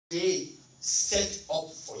they set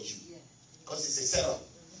up for you. Because it's a setup.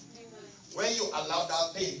 When you allow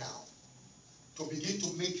that pain now to begin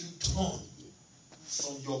to make you turn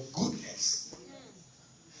from your goodness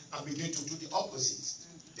and begin to do the opposite,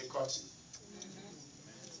 they cut you.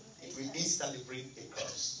 It will instantly bring a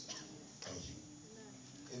curse on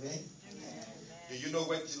you. Amen? Do you know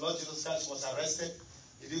when the Lord Jesus Christ was arrested?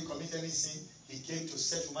 He didn't commit any sin. He came to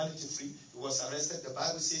set humanity free. He was arrested. The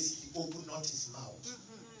Bible says he opened not his mouth.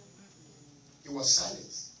 He was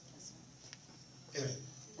silent. Amen.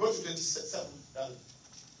 Go to 27.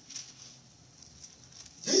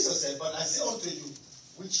 Jesus said, but I say unto you,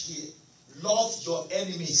 which hear, love your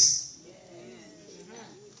enemies.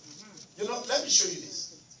 You know, let me show you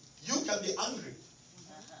this. You can be angry.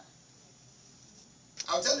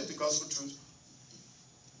 I'll tell you the gospel truth.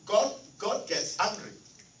 God gets angry.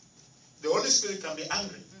 The Holy Spirit can be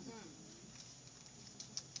angry.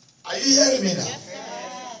 Are you hearing me now?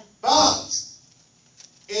 Yes.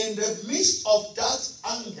 But in the midst of that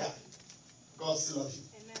anger, God still loves you.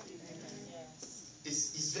 Amen.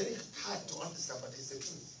 It's very hard to understand, but it's the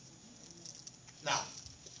truth. Now,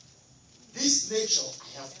 this nature,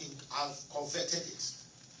 I've converted it.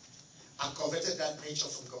 I converted that nature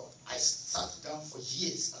from God. I sat down for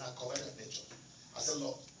years and I converted that nature. I said,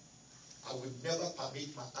 Lord, I will never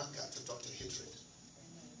permit my anger to turn to hatred.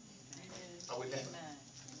 I will never.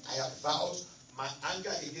 I have vowed my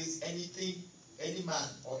anger against anything, any man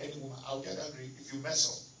or any woman. I'll get angry if you mess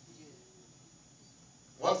up.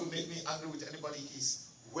 What will make me angry with anybody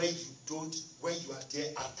is when you are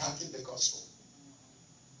there attacking the gospel.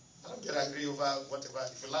 I don't get angry over whatever.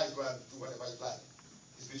 If you like, go and do whatever you like.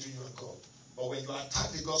 It's between you and God. But when you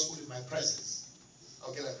attack the gospel in my presence,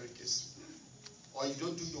 I'll get angry against you. Or you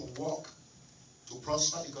don't do your work to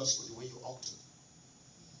prosper the gospel the way you ought to.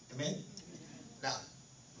 Amen? Now,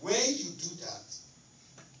 when you do that,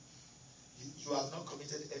 you have not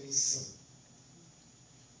committed any sin.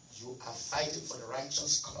 You are fighting for the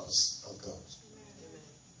righteous cause of God.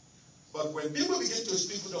 But when people begin to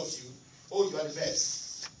speak good of you, oh, you are the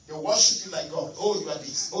best. They worship you like God. Oh, you are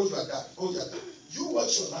this. Oh, you are that. Oh, you are that. You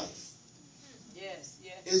watch your life. Yes,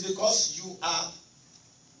 yes. It's because you are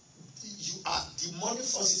demonic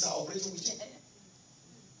forces are operating with you.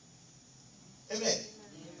 Amen. Amen.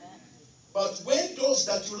 But when those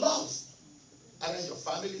that you love, either in your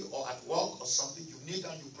family or at work or something, you kneel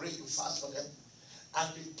down, you pray, you fast for them,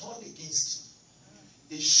 and they turn against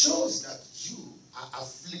you, it shows that you are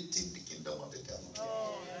afflicting the kingdom of the devil.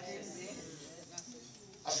 Oh, yes.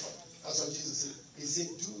 That's what Jesus said. He said,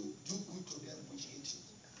 do good to them which hate you.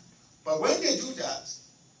 But when they do that,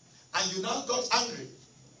 and you now got angry,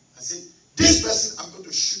 and say, this person, I'm going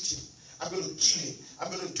to shoot him. I'm going to kill him. I'm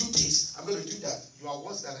going to do this. I'm going to do that. You are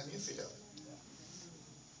worse than an infidel.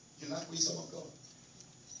 You lack wisdom of God.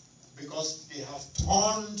 Because they have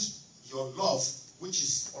turned your love, which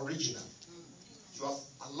is original. You have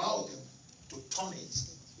allowed them to turn it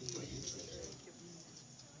into hatred.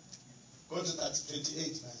 Go to that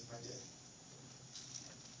 28, my dear.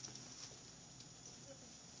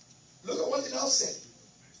 Look at what it now said.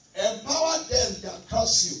 Empower them that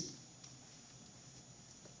curse you.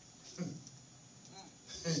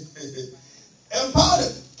 Empower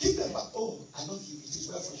them. Keep them back. Oh, I love you. It is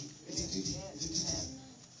well for you. It is.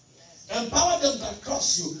 Empower them that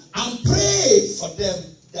curse you and pray for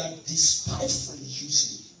them that despitefully use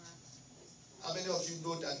you. How many of you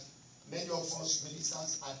know that many of us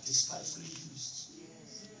ministers are despitefully used?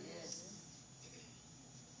 Yes.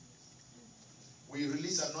 We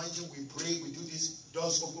release anointing, we pray, we do this,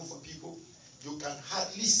 doors open for people. You can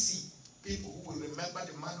hardly see people who will remember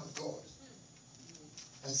the man of God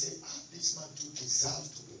and say, this man too deserves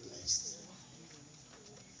to be blessed.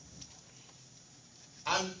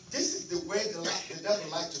 And this is the way the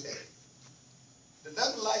devil lied to them. The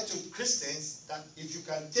devil lied to Christians that if you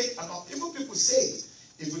can take an offering, even people say it,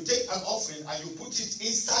 if you take an offering and you put it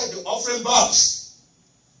inside the offering box,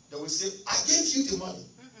 they will say, I gave you the money.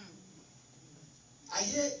 I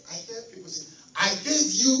hear people say, I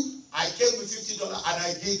came with $50 and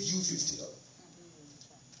I gave you $50.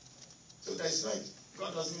 So that's right.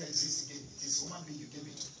 God doesn't exist again. It is human being you give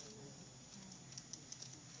it to.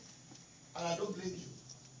 And I don't blame you.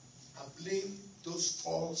 I blame those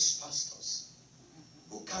false pastors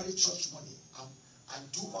who carry church money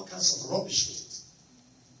and do all kinds of rubbish with it.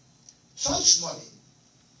 Church money,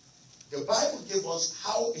 the Bible gave us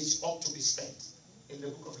how it ought to be spent in the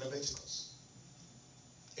book of Leviticus.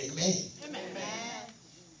 Amen. Amen.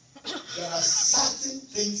 There are certain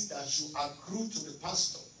things that should accrue to the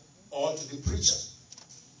pastor or to the preacher.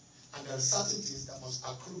 And there are certain things that must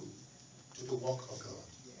accrue to the work of God.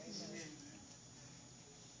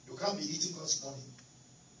 can't be eating God's money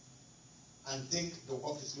and think the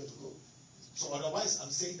work is going to go. So otherwise,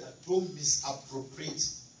 I'm saying that don't misappropriate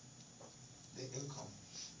the income,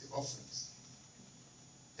 the offerings.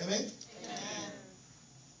 Amen? Amen.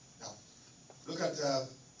 Now, look at 30.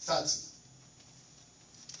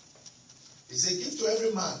 He said, give to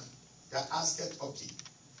every man that asketh of thee,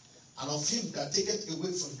 and of him that taketh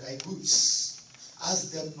away from thy goods,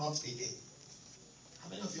 ask them not again. How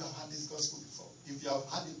many of you have had this gospel before? If you have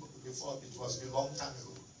had it before, it was a long time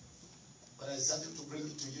ago. But I decided to bring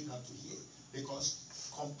it to you now to hear. Because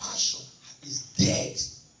compassion is dead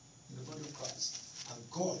in the body of Christ. And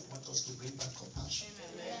God wants us to bring back compassion.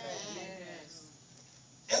 Amen.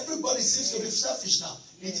 Everybody seems to be selfish now.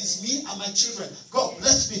 It is me and my children. God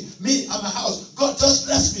bless me and my house. God just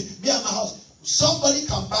bless me and my house. Somebody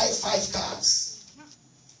can buy 5 cars.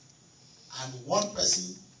 And one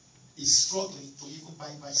person is struggling to even buy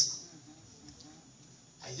a bicycle.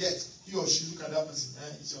 And yet, he or she look at that person,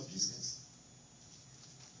 it's your business.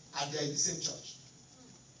 And they're in the same church.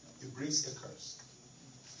 It brings a curse.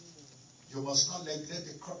 You must not neglect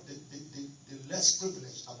the less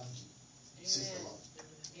privileged among you, says the Lord.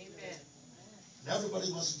 Amen. And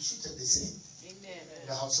everybody must be treated the same. Amen. In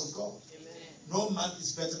the house of God. Amen. No man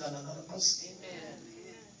is better than another person. Amen.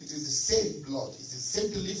 It is the same blood. It's the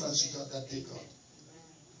same deliverance you got that they got.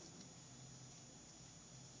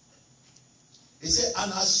 He said,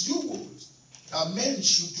 and as you would that men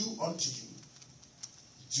should do unto you,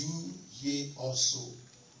 do ye also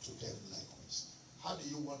to them likewise. How do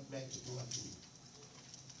you want men to do unto you?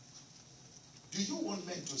 Do you want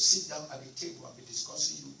men to sit down at the table and be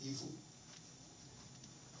discussing you evil?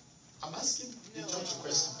 I'm asking the church a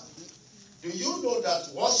question. Do you know that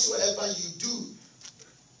whatsoever you do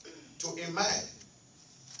to a man,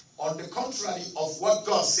 on the contrary of what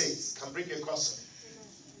God says, can bring a curse?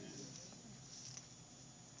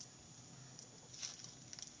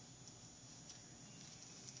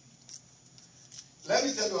 Let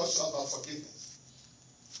me tell you also about forgiveness.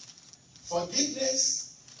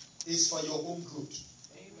 Forgiveness is for your own good.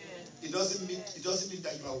 Amen. It doesn't mean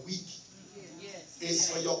that you are weak. Yes. It's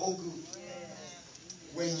for your own good. Yes.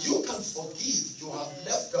 When you can forgive, you have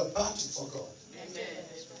left the battle for God. Amen.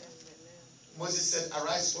 Moses said,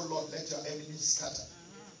 arise, O Lord, let your enemies scatter.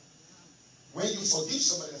 When you forgive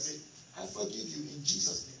somebody and say, I forgive you in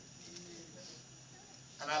Jesus' name.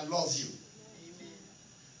 And I love you.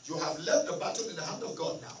 You have left the battle in the hand of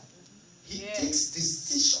God now. He takes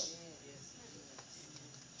decision.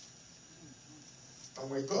 And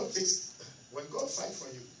when God fights for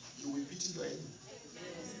you, you will beat your enemy.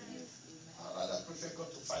 I'd rather prefer God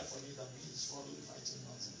to fight for me than me struggling fighting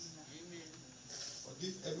nonsense.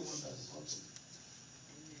 Forgive everyone that is hurting.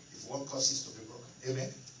 If one causes to be broken. Amen.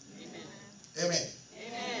 Amen.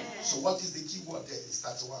 Amen. So what is the key word there? It's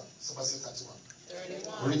 31. Somebody say 31.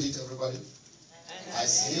 31. Read it, everybody.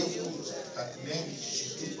 As ye would that men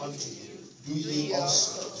should do unto you, do ye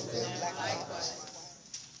also to them likewise.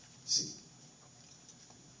 See,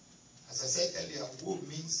 as I said earlier, woe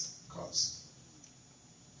means curse.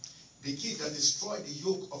 The key that destroyed the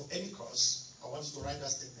yoke of any curse, I want you to write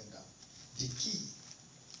that statement down. The key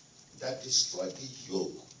that destroyed the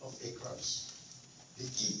yoke of a curse. The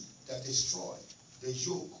key that destroyed the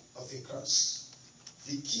yoke of a curse.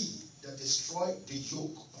 The key that destroyed the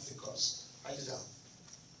yoke of a curse. Write it down.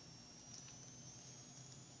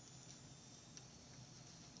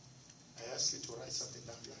 I ask you to write something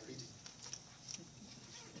down. You are reading.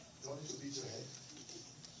 You want to beat your head.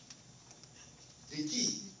 The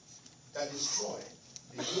key that destroyed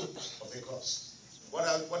the yoke of a cross. What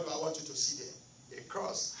do I want you to see there? A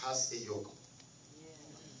cross has a yoke.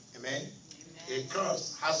 Yeah. Amen? Amen? A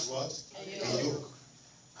cross has what? A yoke.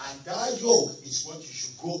 And that yoke is what you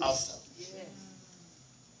should go after. Yeah.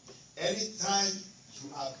 Anytime you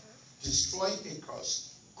are destroying a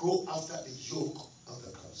cross, go after the yoke of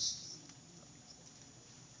the cross.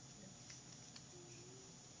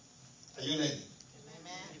 Are you learning?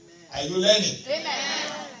 Amen. Are you learning?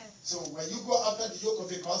 Amen. So when you go after the yoke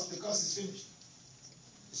of a cross, the cross is finished.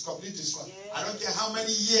 It's completely destroyed. Yeah. I don't care how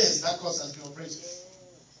many years that cross has been operated. Yeah.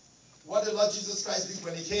 What the Lord Jesus Christ did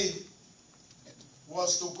when he came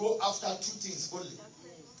was to go after two things only.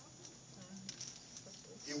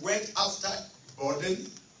 He went after burden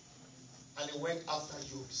and he went after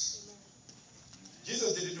yokes.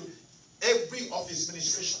 Jesus didn't do every of his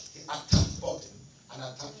ministration. He attacked burden and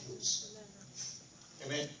attacked yokes.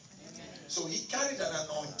 Amen. Amen. So he carried an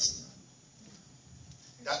anointing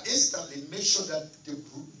that instantly made sure that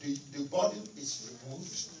the burden is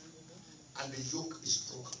removed and the yoke is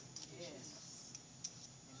broken.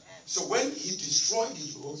 So when he destroyed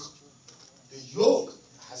the yoke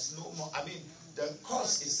has no more, the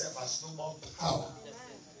cross itself has no more power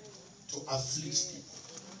to afflict people.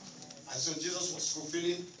 And so Jesus was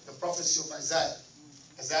fulfilling the prophecy of Isaiah.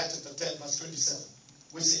 Isaiah chapter 10 verse 27.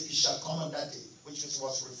 We say, it shall come on that day, which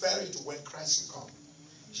was referring to when Christ will come.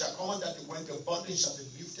 It shall come on that day when the burden shall be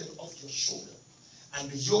lifted off your shoulder and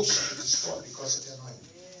the yoke shall be destroyed because of the anointing.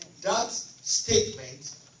 That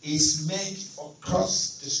statement is meant for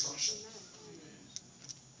cross destruction.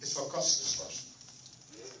 It's for cross destruction.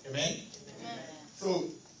 Amen? Amen? So,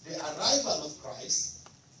 the arrival of Christ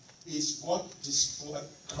is what destroyed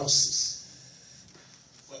crosses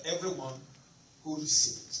for everyone who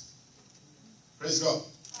received it. Praise God.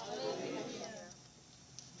 Hallelujah.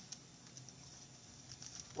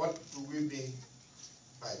 What do we mean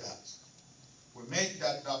by that? We mean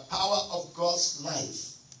that the power of God's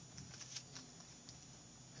life,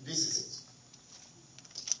 and this is it.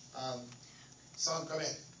 Son, come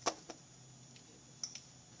here.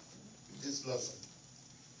 This blood from you.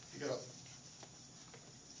 Pick it up.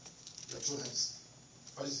 Your two hands.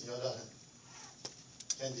 What is in your other hand?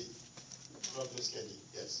 Candy. Not this candy.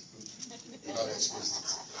 Yes, good. Not exposed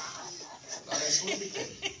it. Not exposed it,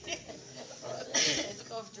 candy. All right. It's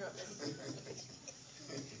cough drop.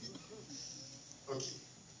 Okay.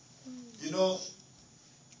 You know,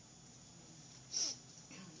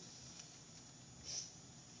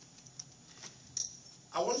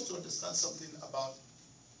 I want you to understand something about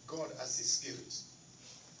God as a spirit.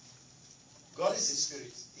 God is a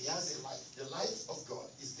spirit. He has a life. The life of God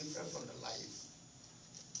is different from the life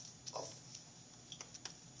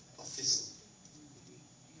of physical.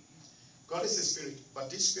 God is a spirit, but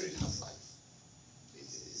this spirit has life.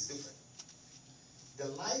 It's different. The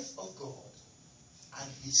life of God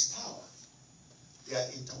and his power, they are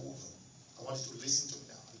interwoven. I want you to listen to me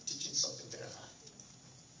now. I'm teaching something very high.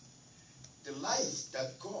 The life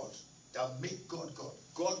that make God God.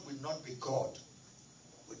 God will not be God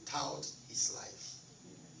without his life.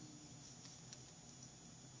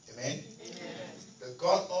 Amen? Amen. The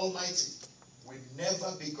God Almighty will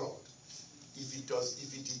never be God if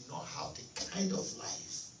he did not have the kind of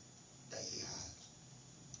life that he had.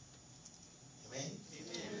 Amen?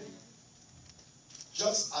 Amen.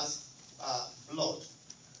 Just as blood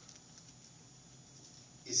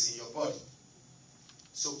is in your body,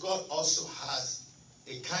 so God also has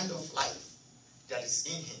a kind of life that is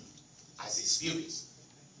in him as a spirit.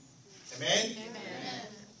 Amen? Amen.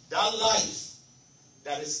 That life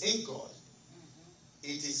that is in God,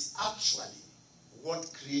 it is actually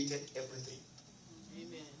what created everything.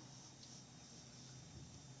 Amen.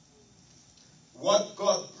 What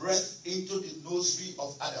God breathed into the nostril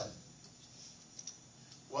of Adam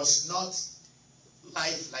was not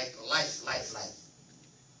life like life.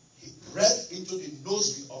 He breathed into the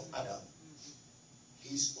nostril of Adam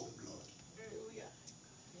his own blood. Hallelujah.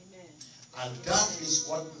 Amen. And that is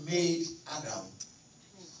what made Adam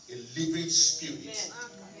a living spirit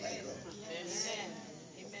like God. Amen.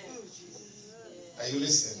 Amen. Are you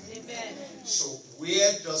listening? Amen. So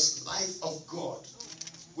where does life of God,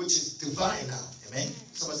 which is divine now, amen?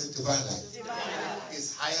 Somebody say divine life. Divine life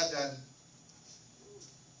is higher than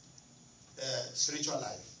spiritual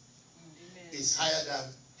life. Amen. It's higher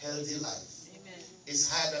than healthy life. Amen.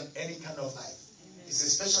 It's higher than any kind of life. Amen. It's a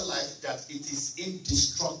special life that it is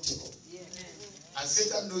indestructible. Amen. And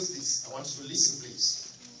Satan knows this. I want you to listen, please.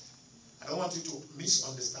 I don't want you to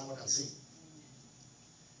misunderstand what I'm saying.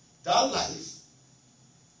 That life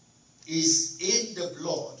is in the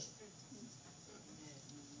blood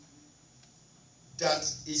that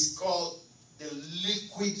is called the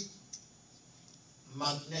liquid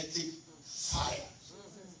magnetic fire.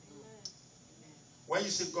 When you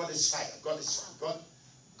say God is fire, God is fire.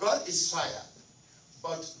 God is fire.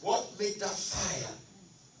 But what made that fire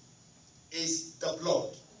is the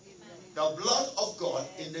blood. The blood of God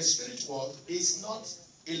in the spirit world is not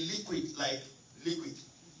a liquid like liquid.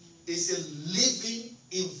 It's a living,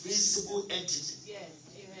 invisible entity. Yes.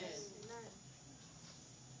 Amen.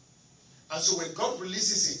 And so when God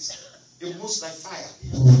releases it, it moves like fire.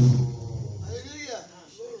 Hallelujah.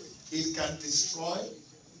 It can destroy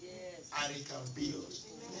Yes. and it can build.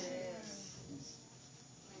 Yes.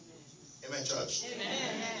 Amen, church?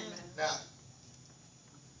 Amen. Now,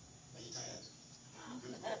 are you tired?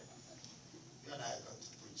 Good. You and I are going to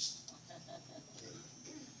preach. Okay.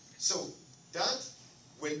 So, that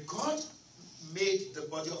when God made the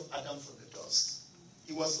body of Adam from the dust,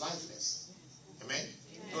 he was lifeless. Amen?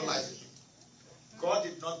 No life in him. God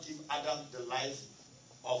did not give Adam the life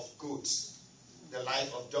of goats, the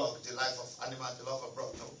life of dog, the life of animal, the life of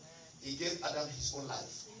bird. No. He gave Adam his own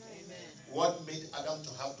life. Amen. What made Adam to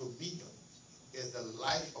have dominion is the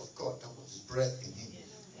life of God that was breath in him.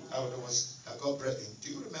 I got breath in.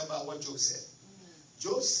 Do you remember what Job said?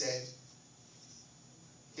 Job said,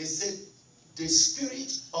 he said, the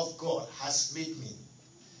Spirit of God has made me.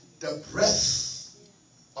 The breath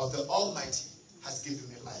of the Almighty has given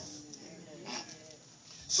me life.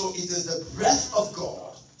 So it is the breath of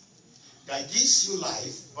God that gives you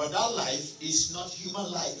life, but that life is not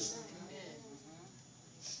human life.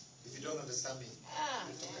 If you don't understand me,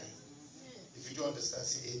 if you do understand,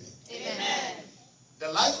 say amen. Amen.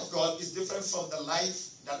 The life of God is different from the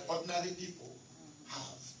life that ordinary people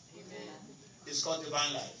have. Amen. It's called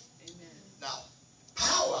divine life. Amen. Now,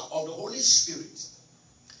 power of the Holy Spirit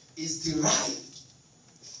is derived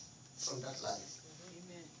from that life.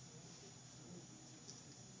 Amen.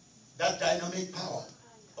 That dynamic power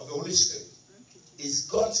of the Holy Spirit is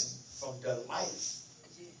gotten from the life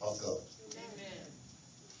of God. Amen.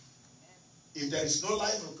 If there is no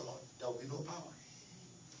life of God, there will be no power.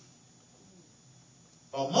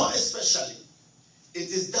 But more especially, it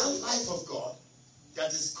is that life of God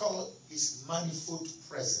that is called His manifold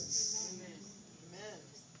presence. Amen.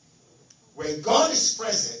 Where God is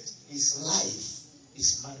present, His life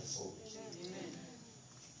is manifold. Amen.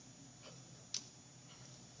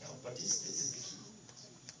 Now, but this is the key.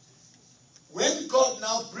 When God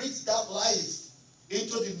now breathes that life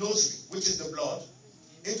into the nursery, which is the blood,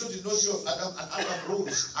 into the nursery of Adam, and Adam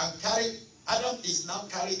rose and carried, Adam is now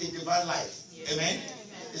carrying a divine life. Amen?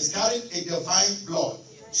 He's carrying a divine blood.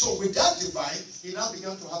 So with that divine, he now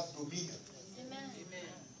began to have dominion. Amen.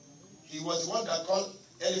 He was the one that called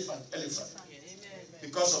elephant,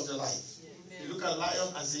 because of the life. You look at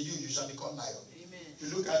lion and say, you shall become lion. Amen.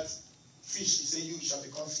 You look at fish, you say, you shall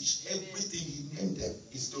become fish. Everything he named them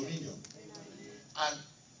is dominion. And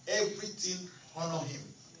everything honor him.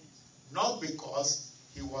 Not because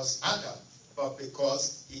he was Adam, but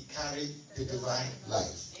because he carried the divine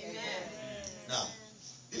life. Amen. Now,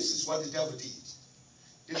 this is what the devil did.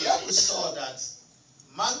 The devil saw that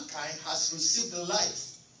mankind has received the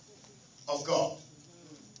life of God.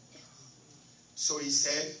 So he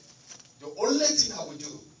said, the only thing I will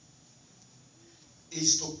do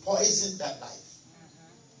is to poison that life.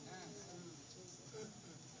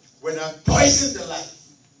 When I poison the life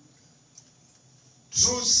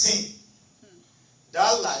through sin,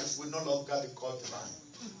 that life will no longer be called divine.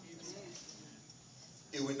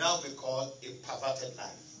 It will now be called a perverted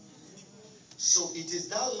life. So it is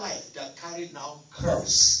that life that carried now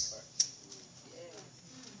curse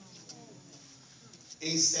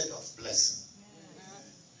instead of blessing.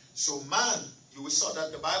 So man, you saw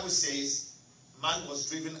that the Bible says man was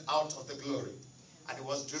driven out of the glory, and he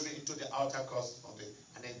was driven into the outer court of it,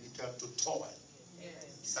 and then began to toil.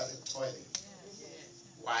 He started toiling.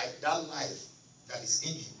 Why? That life that is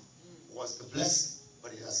in him was the blessing,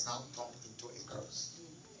 but it has now turned into a curse.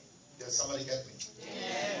 Does somebody get me?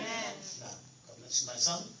 Amen. Now, God bless you, my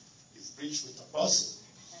son. You've preached with apostle.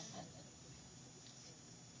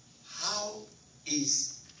 How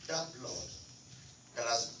is that blood that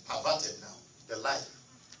has perverted now, the life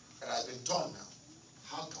that has been torn now,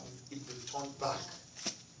 how can it be turned back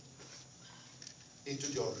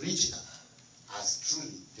into the original as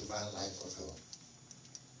truly divine life of God?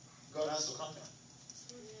 God has to come down.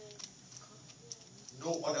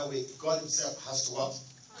 No other way. God himself has to what?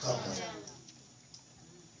 Come down.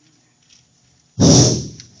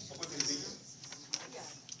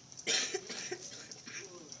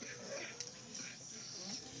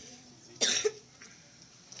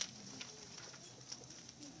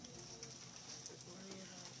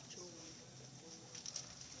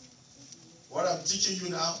 What I'm teaching you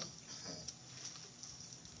now,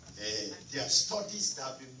 there are studies that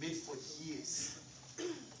have been made for years.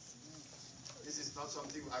 This is not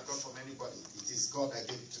something I got from anybody. It is God that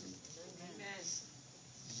gave it to me. Amen.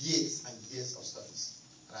 Years and years of studies.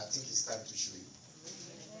 And I think it's time to show you.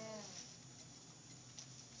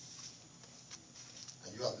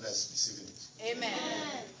 And you are blessed receiving it.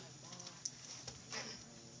 Amen.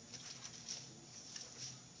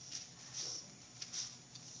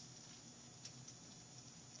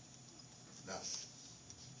 Now,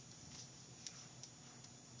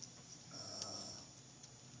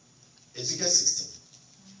 Ezekiel 16.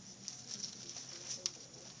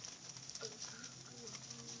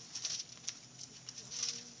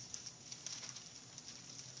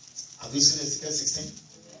 Have you seen Ezekiel 16?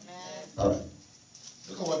 All right.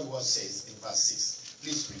 Look at what the word says in verse 6.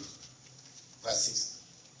 Please read. Verse 6.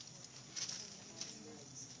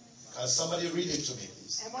 Can somebody read it to me,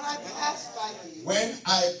 please? And when I passed by thee, When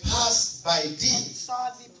I passed by and thee, saw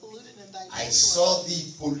thee polluted in thy I desolate- saw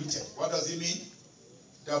thee polluted. What does it mean?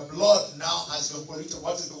 The blood now has been polluted.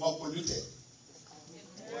 What is the word polluted?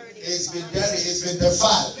 It's been dirty. It's been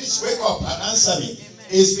defiled. Please wake up and answer me.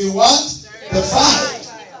 It's been what? Defiled.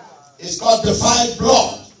 It's called defiled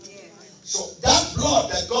blood. So that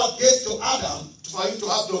blood that God gave to Adam for him to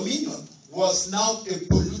have dominion was now a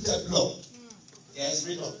polluted blood. Yes,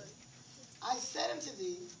 read on. I said unto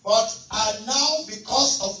thee, but now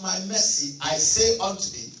because of my mercy, I say unto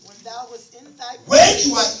thee, when thou wast in thy when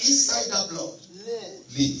you are inside that blood, live.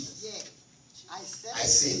 live. I said I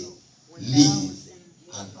say, unto thee, when thou live wast in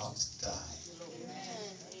and not die.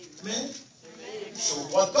 Amen. So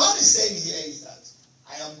what God is saying here is that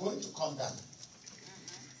I am going to come down.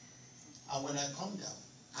 And when I come down,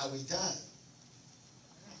 I will die.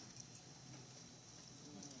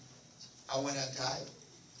 And when I die,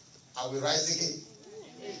 I will rise again.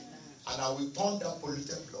 And I will turn that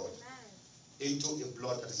polluted blood into a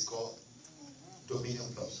blood that is called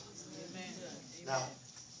dominion blood. Now,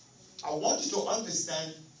 I want you to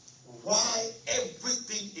understand why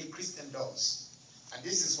everything a Christian does. And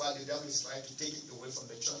this is why the devil is trying to take it away from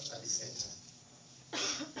the church at this end time.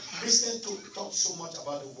 Christians talk so much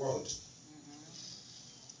about the world.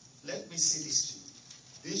 Let me say this to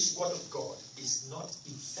you. This word of God is not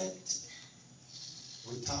effective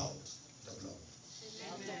without the blood.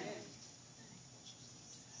 Amen.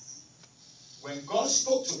 When God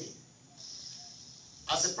spoke to me,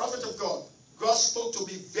 as a prophet of God, God spoke to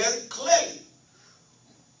me very clearly.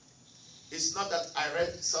 It's not that I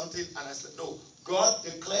read something and I said, no. God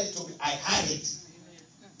declared to me, I had it.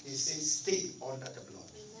 He said, stay under the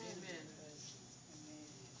blood. Amen.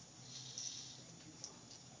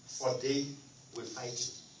 For they will fight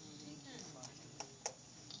you.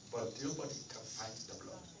 But nobody can fight the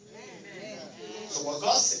blood. Amen. So what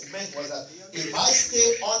God meant was that if I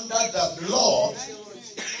stay under the blood,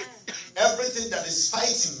 everything that is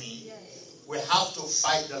fighting me will have to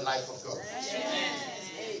fight the life of God. Amen.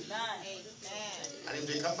 And if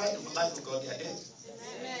they can fight the life of God, they are dead.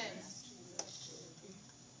 Amen.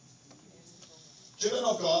 Children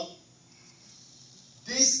of God,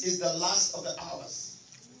 this is the last of the hours.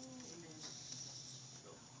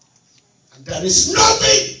 And there is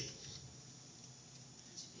nothing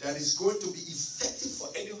that is going to be effective for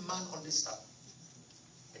any man on this earth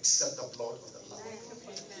except the blood of the Lamb.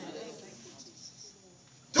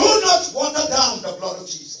 Do not water down the blood of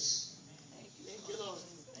Jesus.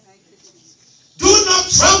 Do not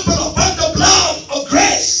trample upon the blood of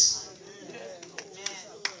grace.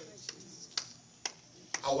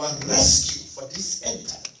 Our rescue for this end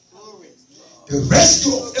time, the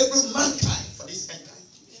rescue of every mankind for this end time,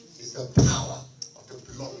 is the power of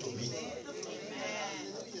the blood dominion.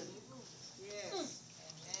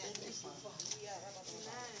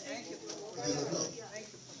 It is the blood.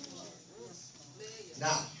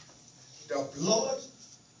 Now, the blood,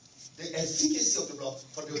 the efficacy of the blood,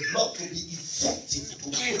 for the blood to be effective to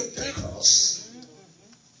break the cross,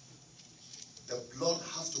 the blood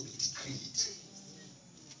has to be decreed.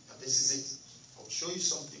 And this is it. I'll show you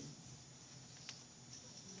something.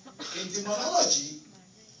 In demonology,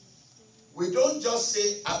 we don't just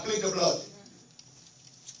say, I plead the blood.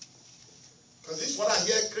 Because this is what I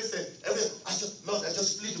hear Christians, Lord, I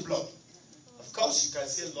just plead the blood. Of course, you can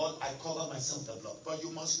say, Lord, I cover myself with the blood. But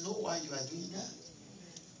you must know why you are doing that.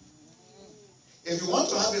 If you want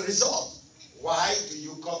to have a result, why do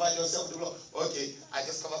you cover yourself with the blood? Okay, I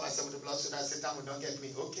just cover myself with the blood so that Satan will not get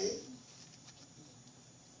me. Okay.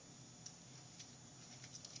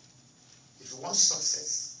 If you want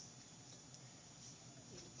success,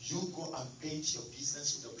 you go and paint your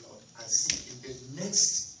business with the blood and see in the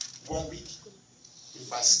next 1 week,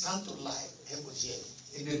 if I stand to lie, heaven here,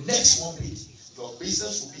 in the next 1 week, your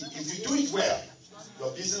business will be, if you do it well,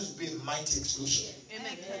 your business will be a mighty explosion.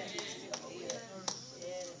 Amen.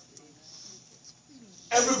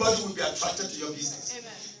 Everybody will be attracted to your business.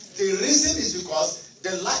 Amen. The reason is because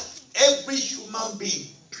every human being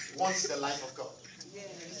wants the life of God.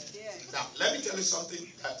 Now, let me tell you something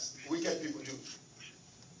that wicked people do.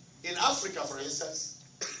 In Africa, for instance,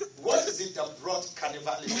 what is it that brought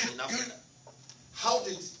cannibalism in Africa? How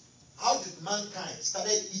did mankind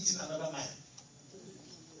started eating another man?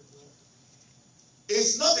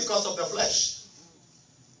 It's not because of the flesh.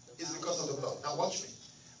 It's because of the blood. Now watch me.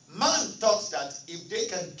 Man thought that if they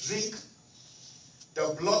can drink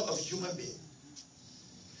the blood of human being,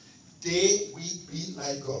 they will be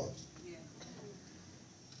like God.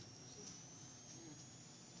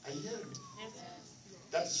 Are you hearing me?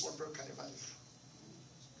 That is what brought cannibalism.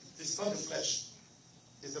 It's not the flesh.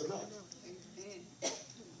 It's the blood.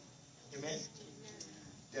 Amen.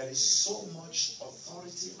 There is so much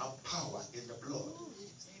authority and power in the blood,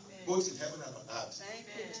 both in heaven and on earth,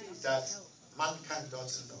 that mankind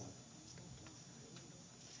doesn't know.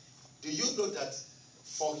 Do you know that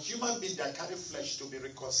for human beings that carry flesh to be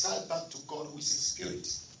reconciled back to God who is in spirit,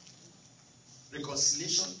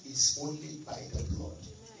 reconciliation is only by the blood.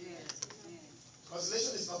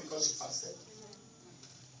 Reconciliation is not because you fasted.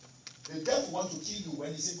 The devil wants to kill you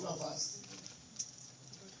when he says go and fast.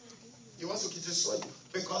 He wants to destroy you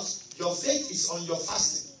because your faith is on your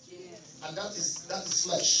fasting, and that is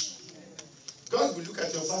flesh. God will look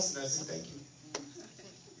at your fasting and say thank you.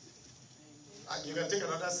 And you can take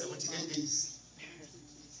another 78 days.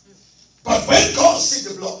 But when God sees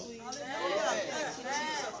the blood,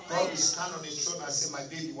 God will stand on his throne and say, my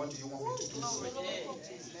baby, what do you want me to do for you?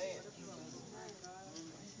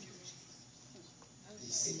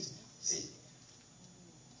 He said, say,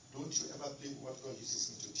 don't you ever play with what God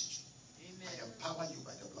uses me to teach you. Amen. I empower you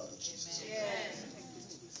by the blood of Jesus.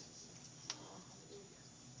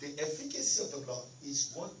 The efficacy of the blood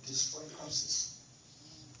is what destroys curses.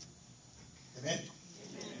 Amen?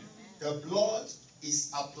 Amen. The blood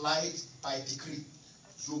is applied by decree.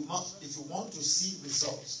 You must, if you want to see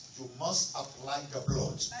results, you must apply the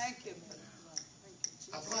blood. Thank you.